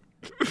count.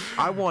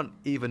 I want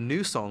either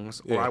new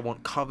songs or Yeah. I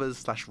want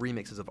covers /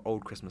 remixes of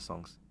old Christmas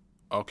songs.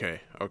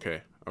 Okay.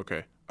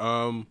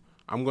 I'm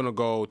gonna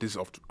go. This is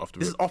off the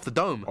This is rip. off the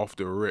dome. Off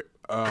the rip.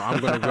 I'm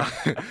gonna go.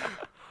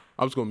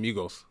 I'm just going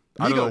Migos.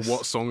 I don't Migos? know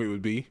what song it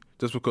would be,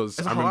 just because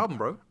It's a I whole remember album,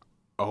 bro.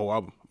 a whole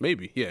album,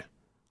 maybe, yeah.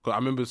 Cause I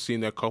remember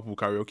seeing their couple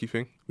karaoke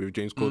thing with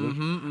James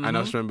Corden, and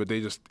I just remember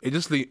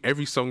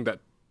every song that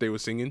they were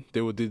singing,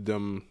 they did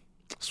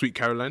Sweet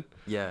Caroline,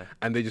 Yeah.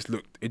 and it just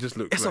looked. It's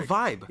a like,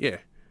 vibe. Yeah,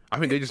 I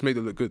think they just made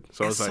it look good.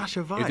 So I It's was like, such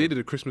a vibe. if they did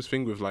a Christmas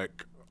thing with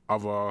like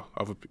other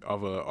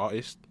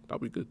artists,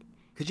 that'd be good.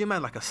 Could you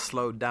imagine like a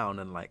slowed down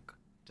and like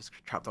just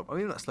trapped up? I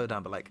mean, not slowed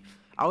down, but like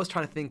I was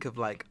trying to think of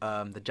like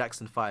the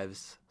Jackson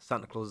 5's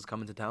Santa Claus is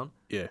Coming to Town.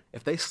 Yeah.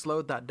 If they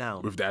slowed that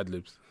down, With the ad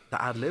libs.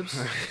 the ad libs,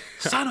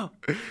 Santa,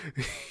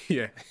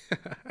 Yeah.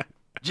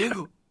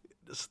 jingle,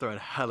 just throwing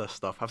hella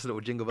stuff. Have some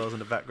little jingle bells in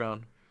the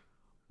background.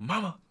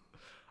 Mama,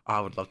 I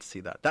would love to see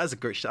that. That's a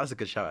good shout,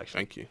 actually.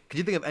 Thank you. Could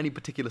you think of any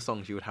particular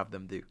songs you would have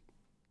them do?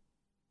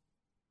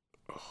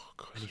 Oh,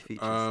 Any gosh.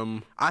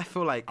 features? I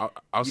feel like I'll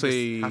you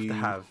say just have to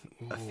have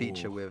a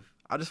feature Ooh, with.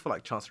 I just feel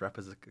like Chance the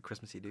Rapper's a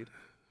Christmassy dude.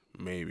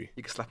 maybe.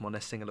 You can slap him on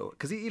there, sing a little,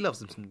 because he loves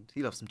them.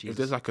 He loves some If Jesus.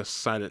 there's like a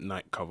Silent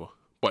Night cover,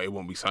 but it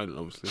won't be silent,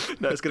 obviously.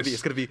 No, it's gonna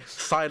be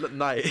Silent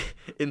Night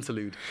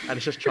interlude, and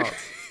it's just Chance,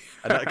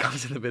 and that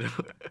comes in the middle.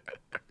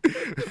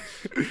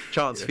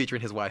 Chance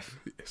featuring his wife.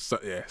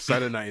 Yeah,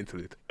 Silent Night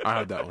interlude. I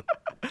had that one.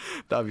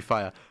 That'd be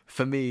fire.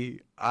 For me,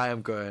 I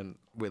am going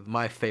with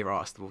my favorite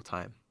artist of all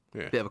time.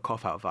 Yeah. Bit of a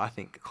cough out, but I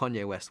think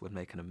Kanye West would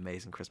make an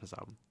amazing Christmas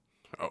album.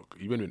 Oh,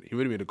 he would have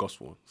made a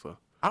gospel one, so.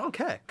 I don't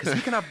care, because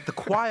he can have the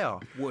choir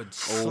would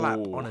slap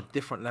Oh, on a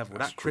different level.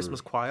 that's That Christmas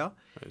true. choir.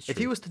 That is If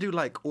he true. was to do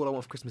like All I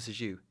Want for Christmas Is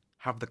You,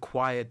 have the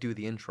choir do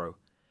the intro,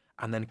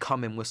 and then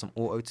come in with some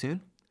auto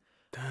tune.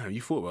 Damn,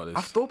 you thought about this.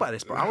 I've thought about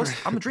this, bro.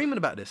 I'm dreaming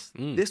about this.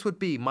 This would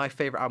be my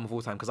favorite album of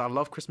all time because I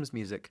love Christmas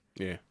music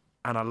Yeah.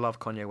 and I love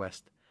Kanye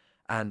West.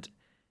 And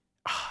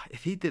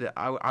if he did it,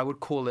 I would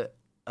call it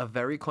a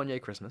very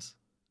Kanye Christmas.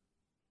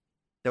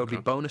 There would be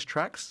bonus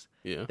tracks.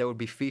 Yeah. There would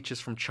be features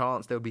from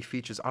Chance. There would be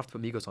features. I have to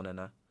put Migos on there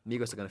now.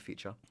 Migos are going to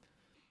feature.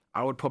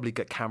 I would probably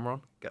get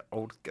Cameron, get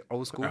old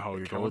school. Oh, get you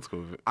go Cameron. old school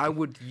with it. I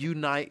would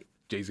unite.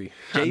 Jay-Z.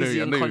 Jay-Z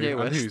and Kanye I knew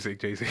West. you say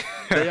Jay-Z.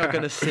 They are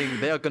going to sing.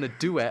 They are going to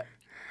duet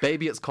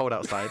Baby It's Cold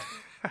Outside.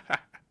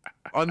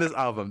 On this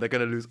album, they're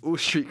going to lose all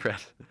street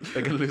cred.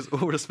 They're going to lose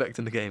all respect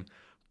in the game.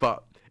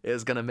 But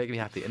it's going to make me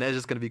happy. And there's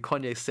just going to be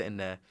Kanye sitting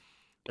there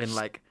in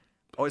like,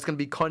 oh, it's going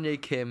to be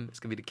Kanye, Kim. It's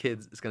going to be the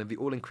kids. It's going to be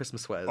all in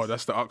Christmas sweaters. Oh,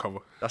 that's the art cover.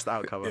 That's the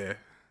out cover. Yeah.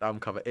 The album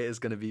cover. It is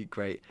going to be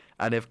great.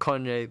 And if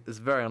Kanye, it's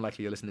very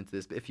unlikely you're listening to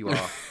this, but if you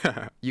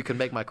are, you can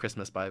make my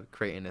Christmas by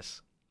creating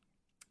this.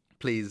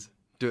 Please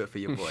do it for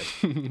your boy.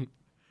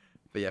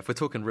 But yeah, if we're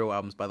talking real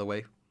albums, by the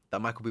way, that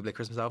Michael Bublé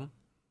Christmas album,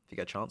 if you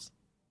get a chance,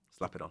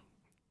 slap it on.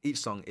 Each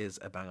song is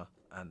a banger,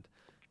 and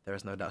there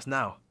is no doubts.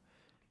 Now,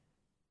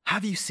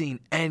 have you seen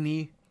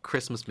any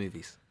Christmas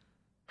movies?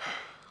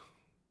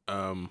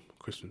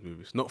 Christmas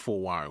movies. Not for a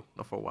while.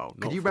 Not for a while.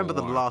 Not Could you for a remember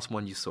the while. last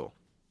one you saw?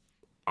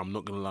 I'm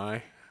not gonna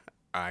lie.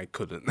 I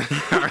couldn't.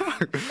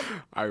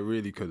 I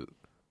really couldn't.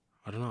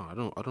 I don't know.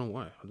 I don't know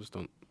why. I just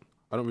don't.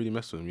 I don't really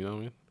mess with them. You know what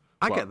I mean?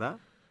 I But get that.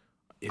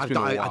 it's I been a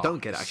don't- I while.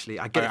 don't get it, actually.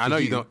 I get it I for know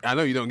you you. don't. I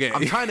know you don't get it.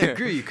 I'm trying to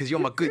agree with you because you're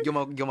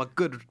my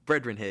good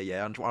brethren here,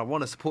 yeah. And I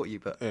want to support you,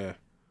 but Yeah.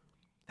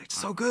 it's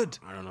so good.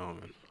 I don't know,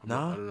 man. No?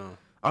 I don't know.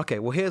 Okay,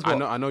 well here's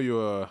what I know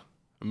you're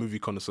a movie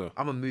connoisseur.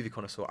 I'm a movie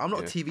connoisseur. I'm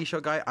not a TV show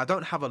guy. I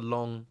don't have a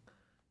long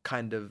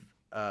kind of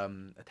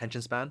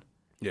attention span.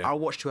 Yeah. I'll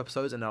watch 2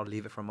 episodes and I'll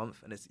leave it for a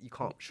month, and it's you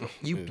can't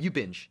you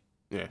binge.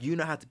 Yeah. You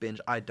know how to binge.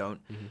 I don't.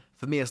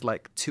 For me, it's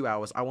like 2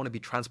 hours. I want to be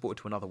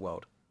transported to another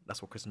world.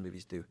 That's what Christmas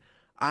movies do.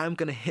 I'm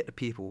gonna hit the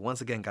people once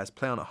again, guys.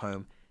 Play on at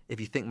home. If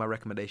you think my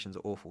recommendations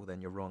are awful,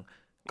 then you're wrong.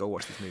 Go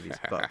watch these movies.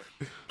 But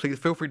please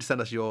feel free to send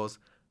us yours.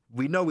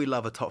 We know we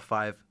love a top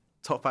five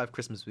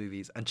Christmas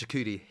movies. And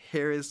Chakudi,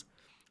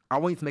 I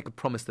want you to make a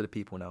promise to the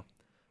people now,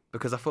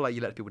 because I feel like you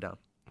let people down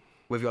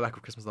with your lack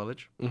of Christmas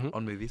knowledge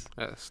on movies.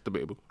 That's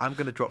debatable. I'm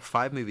gonna drop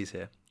 5 movies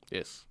here.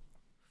 Yes.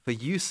 For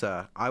you,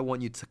 sir, I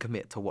want you to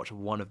commit to watch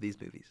one of these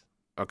movies.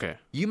 Okay.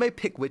 You may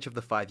pick which of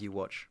the 5 you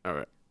watch, All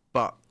right.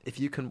 but if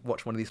you can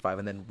watch one of these 5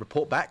 and then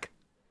report back,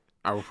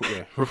 I report.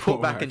 Yeah. report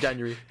back in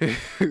January.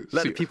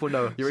 Let the people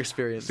know your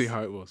experience. See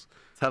how it was.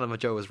 Tell them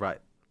Joe was right.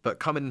 But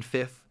coming in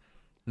 5th,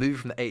 movie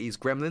from the 80s,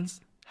 Gremlins.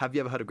 Have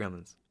you ever heard of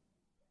Gremlins?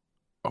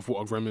 Of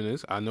what a gremlin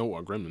is? I know what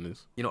a gremlin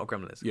is. You know what a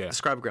gremlin is? Yeah.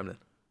 Describe a gremlin.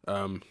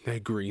 They're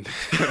green.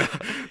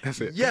 That's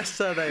it. Yes,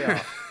 sir, they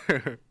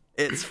are.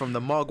 It's from the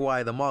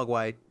Mogwai. The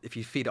Mogwai, if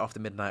you feed it after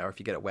midnight or if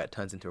you get it wet, it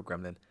turns into a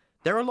gremlin.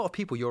 There are a lot of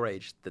people your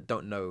age that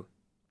don't know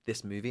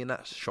this movie, and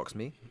that shocks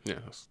me. Yeah.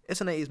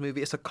 It's an 80s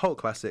movie. It's a cult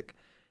classic.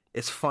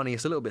 It's funny.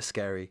 It's a little bit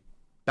scary.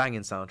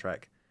 Banging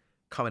soundtrack.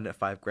 Coming at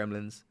 5,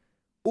 Gremlins.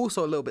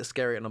 Also a little bit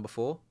scary at number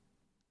 4.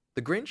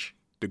 The Grinch.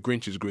 The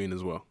Grinch is green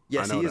as well.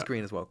 Yes, I know he is that.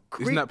 green as well.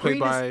 Isn't that played Green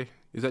by?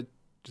 Is that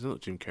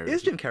not Jim Carrey? It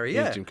is Jim Carrey,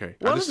 yeah. It is Jim Carrey.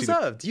 Well I just see the-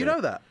 deserved. Do you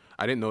know that?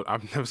 I didn't know.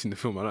 I've never seen the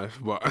film in my life,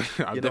 but I've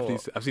know definitely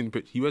what? I've seen the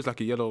picture. He wears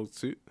like a yellow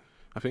suit.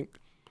 I think.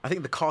 I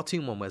think the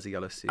cartoon one wears a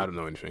yellow suit. I don't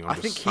know anything. I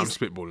think I'm he's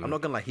spitballing. I'm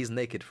not gonna lie, he's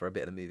naked for a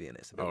bit of the movie, and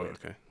it's a bit Oh, weird.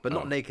 okay. But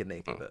not Oh. naked,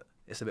 Oh. but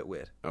it's a bit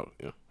weird. Oh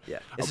yeah. Yeah,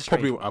 I it's a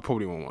strange one.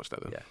 probably won't watch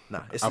that then. Yeah,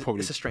 no, it's I'll probably-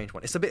 it's a strange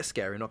one. It's a bit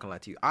scary. I'm not gonna lie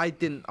to you.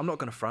 I'm not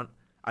gonna front.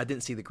 I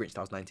didn't see The Grinch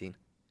till I was 19.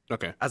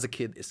 Okay. As a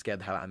kid, it scared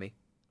the hell out of me.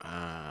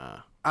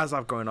 Ah. As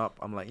I've grown up,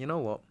 I'm like, you know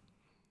what?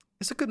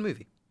 It's a good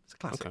movie. It's a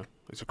classic. Okay.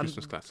 It's a And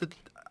Christmas classic.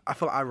 I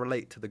feel like I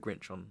relate to The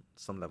Grinch on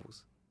some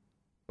levels,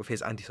 with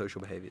his antisocial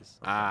behaviors.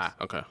 Ah.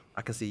 Okay.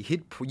 I can see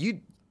you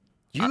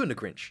and The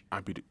Grinch.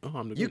 I'd be.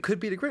 I'm the You Grinch. could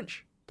be The Grinch.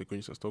 The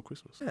Grinch that stole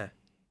Christmas. Yeah.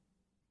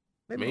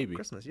 Maybe. not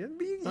Christmas. Yeah,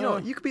 you know,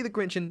 you could be the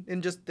Grinch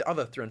in just the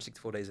other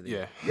 364 days of the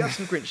year. You have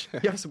some Grinch.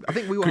 I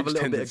think we all have a Grinch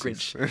little bit of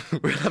tendencies.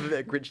 Grinch. We have a bit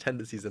of Grinch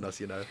tendencies in us,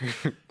 you know.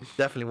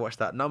 Definitely watch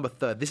that. Number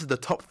 3. This is the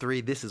top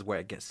 3. This is where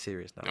it gets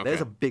serious now. Okay.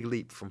 There's a big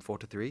leap from 4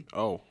 to 3.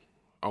 Oh,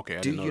 okay.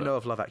 I Do didn't you that. know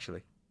of Love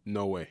Actually?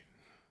 No way.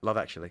 Love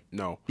Actually.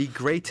 No. The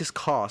greatest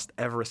cast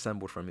ever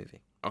assembled for a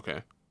movie.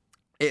 Okay.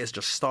 It is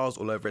just stars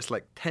all over. It's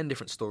like 10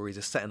 different stories.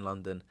 It's set in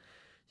London.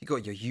 You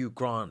got your Hugh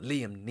Grant,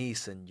 Liam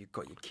Neeson. You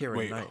got your Keira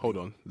Wait, Knightley. hold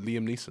on.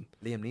 Liam Neeson.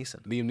 Liam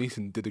Neeson. Liam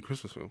Neeson did the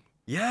Christmas film.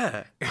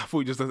 Yeah. I thought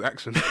he just does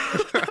action.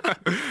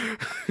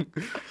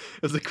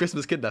 It was a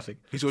Christmas kidnapping.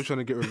 He's always trying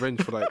to get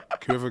revenge for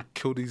like whoever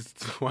killed his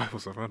wife or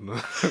something. I don't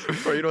know.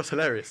 Bro, you know what's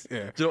hilarious?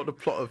 Yeah. Do you know what the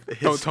plot of his...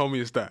 Don't tell me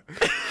it's that.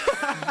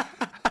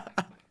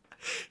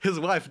 His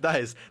wife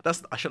dies.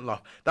 I shouldn't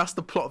laugh. That's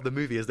the plot of the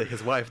movie, is that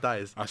his wife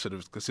dies. I should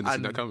have seen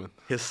that coming.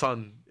 His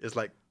son is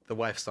like the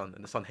wife's son,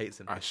 and the son hates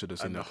him. I should have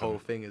seen and that the whole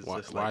coming. thing is why,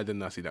 just why like...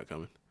 didn't I see that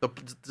coming?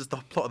 Just the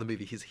plot of the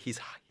movie,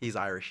 he's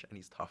Irish, and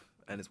he's tough,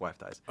 and his wife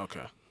dies.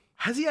 Okay.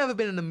 Has he ever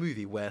been in a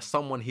movie where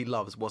someone he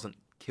loves wasn't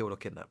killed or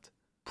kidnapped?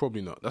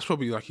 Probably not. That's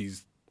probably like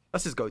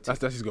That's his go-to.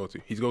 that's his go-to.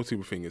 His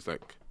go-to thing is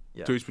like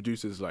Yeah. to his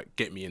producers, like,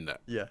 get me in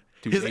that. Yeah.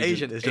 To His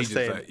agent is just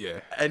saying, like,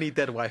 yeah, any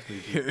dead wife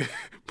movie,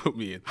 put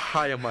me in.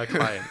 hire my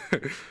client.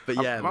 But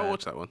yeah, I man.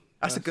 watch that one.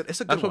 It's a good That's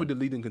one. probably the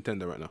leading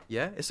contender right now.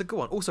 Yeah, it's a good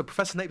one. Also,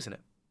 Professor Snape's in it.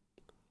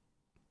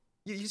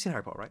 You've seen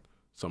Harry Potter, right?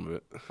 Some of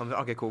it.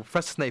 Okay, cool.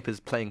 Professor Snape is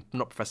playing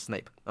not Professor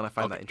Snape, and I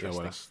find that Okay, yeah,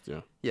 interesting.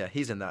 well, Yeah,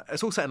 he's in that.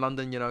 It's all set in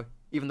London, you know,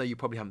 even though you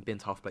probably haven't been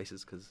to half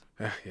places because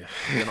yeah.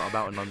 you're not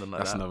about in London like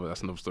That's that.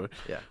 another story.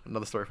 Yeah,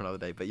 another story for another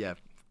day. But yeah,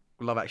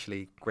 Love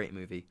Actually, great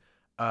movie.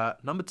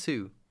 Number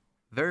 2,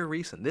 very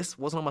recent. This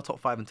wasn't on my top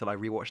 5 until I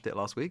rewatched it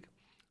last week,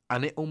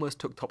 and it almost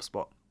took top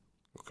spot.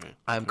 Okay.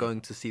 I am going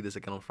to see this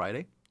again on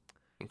Friday,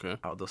 Okay.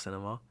 outdoor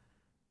cinema.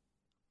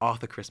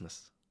 Arthur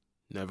Christmas.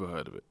 Never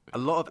heard of it. A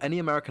lot of any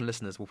American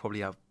listeners will probably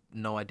have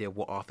no idea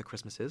what Arthur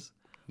Christmas is.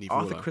 Neither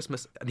Arthur will I.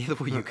 Christmas, neither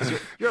will you, because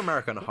you're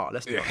American at heart.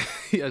 Let's be Yeah.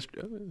 honest.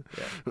 Yeah.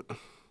 Yeah.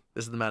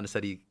 This is the man that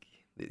said the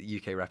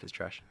UK rap is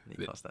trash. And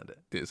he can't stand it.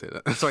 Didn't say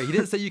that. Sorry, he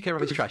didn't say UK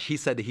rap is trash. He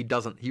said that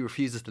he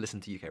refuses to listen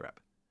to UK rap.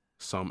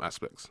 Some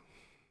aspects.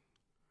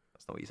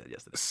 That's not what you said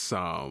yesterday.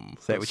 Some.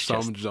 Say it with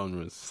your some chest.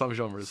 genres. Some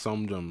genres.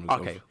 Some genres.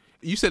 Okay.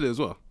 You said it as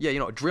well. Yeah, you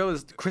know, drill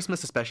is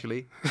Christmas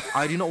especially.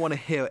 I do not want to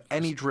hear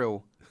any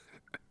drill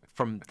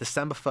from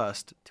December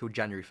 1st till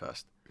January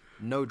 1st.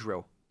 No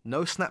drill.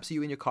 No snaps of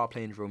you in your car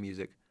playing drill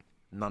music.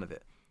 None of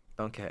it.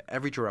 Don't care.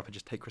 Every drill rapper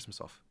just take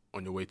Christmas off.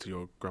 On your way to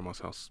your grandma's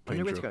house On playing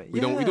your way to drill.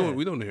 go-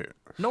 We don't hear it.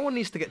 No one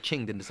needs to get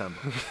chinged in December.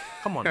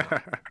 Come on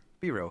now.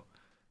 Be real.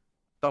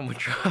 Done with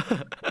drill.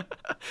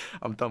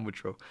 I'm done with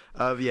drill.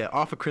 Yeah,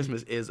 Arthur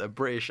Christmas is a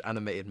British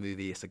animated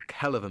movie. It's a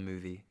hell of a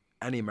movie.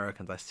 Any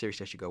Americans, I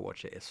seriously should go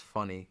watch it. It's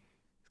funny.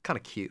 It's kind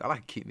of cute. I like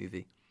a cute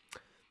movie.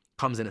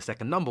 Comes in a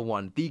second. Number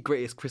 1, the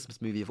greatest Christmas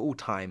movie of all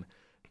time.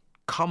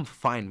 Come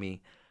find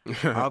me.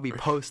 I'll be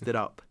posted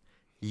up.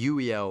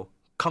 UEL.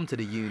 Come to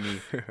the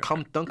uni.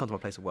 Don't come to my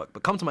place of work,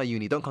 but come to my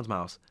uni. Don't come to my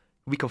house.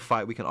 We can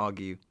fight. We can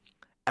argue.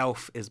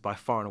 Elf is by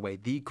far and away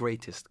the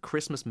greatest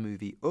Christmas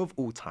movie of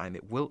all time.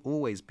 It will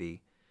always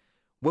be.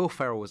 Will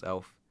Ferrell was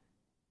Elf.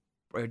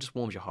 Bro, it just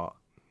warms your heart.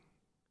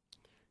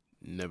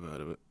 Never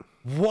heard of it.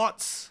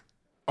 What?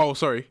 Oh,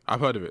 sorry. I've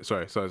heard of it.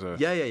 Sorry.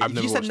 Yeah. I've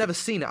If you said watched never it.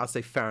 seen it, I'd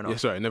say fair enough. Yeah,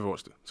 sorry. I never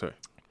watched it. Sorry.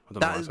 I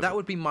don't know why I said That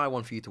would be my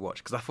one for you to watch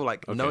because I feel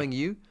like Okay. knowing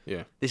you,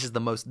 Yeah. this is the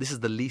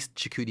least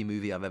Chakudi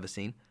movie I've ever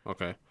seen.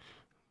 Okay.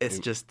 It's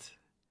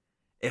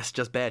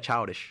just bare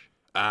childish.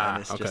 Ah,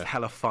 And it's okay. just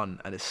hella fun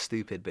and it's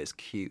stupid, but it's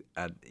cute.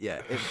 And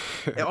yeah,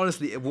 it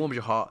honestly, it warms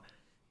your heart.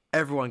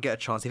 Everyone get a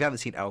chance. If you haven't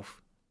seen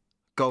Elf,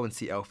 go and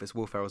see Elf. It's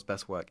Will Ferrell's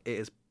best work. It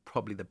is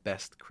probably the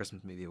best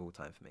Christmas movie of all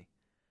time for me.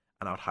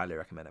 And I would highly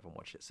recommend everyone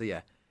watch it. So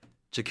yeah,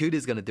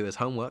 Chakudi's going to do his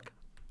homework.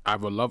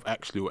 Either Love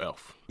Actually or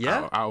Elf.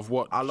 Yeah? Out of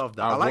what I love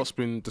that. Out I of like- what's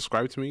been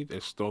described to me,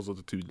 those are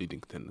the 2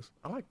 leading contenders.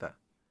 I like that.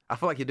 I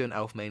feel like you're doing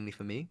Elf mainly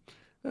for me.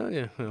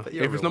 Yeah. But If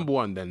you're a it's real number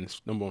 1, then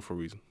it's number 1 for a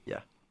reason. Yeah.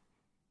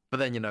 But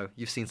then, you know,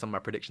 you've seen some of my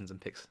predictions and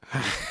picks. in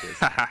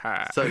recent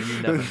years. So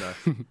you never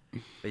know.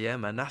 But yeah,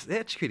 man, that's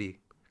it, Chakudi.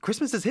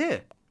 Christmas is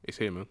here. It's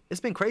here, man. It's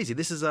been crazy.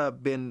 This has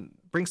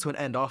brings to an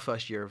end our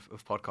first year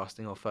of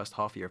podcasting, or first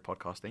half year of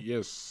podcasting.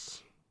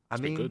 Yes. I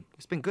mean, good.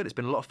 it's been good. It's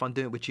been a lot of fun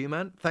doing it with you,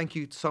 man. Thank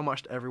you so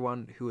much to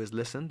everyone who has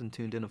listened and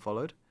tuned in and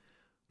followed.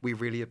 We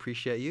really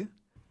appreciate you.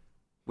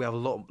 We have a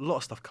lot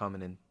of stuff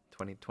coming in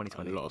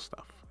 2020. A lot of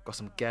stuff. Got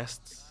some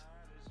guests.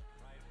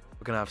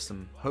 We're going to have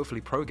some, hopefully,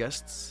 pro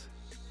guests.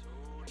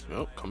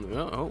 Well, coming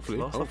out, hopefully.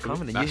 Lots of hopefully.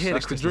 coming in. You hear the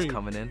That's Christmas dream.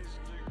 coming in.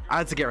 I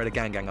had to get rid of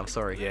Gang, I'm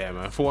sorry. Yeah,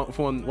 man. For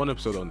one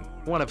episode on.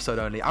 One episode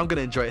only. I'm going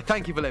to enjoy it.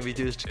 Thank you for letting me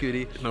do this,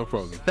 Chakudi. No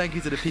problem. Thank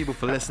you to the people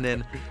for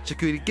listening.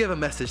 Chakudi, give a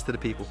message to the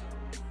people.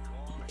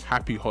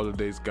 Happy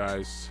holidays,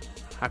 guys.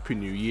 Happy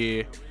New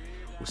Year.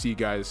 We'll see you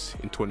guys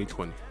in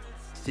 2020.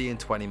 See you in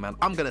 20, man.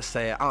 I'm going to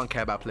say it. I don't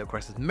care about political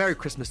correctness. Merry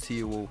Christmas to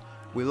you all.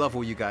 We love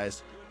all you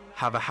guys.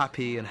 Have a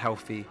happy and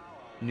healthy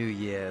New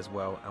Year as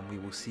well. And we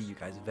will see you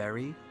guys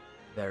very,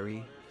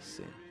 very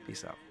soon.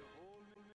 Peace out.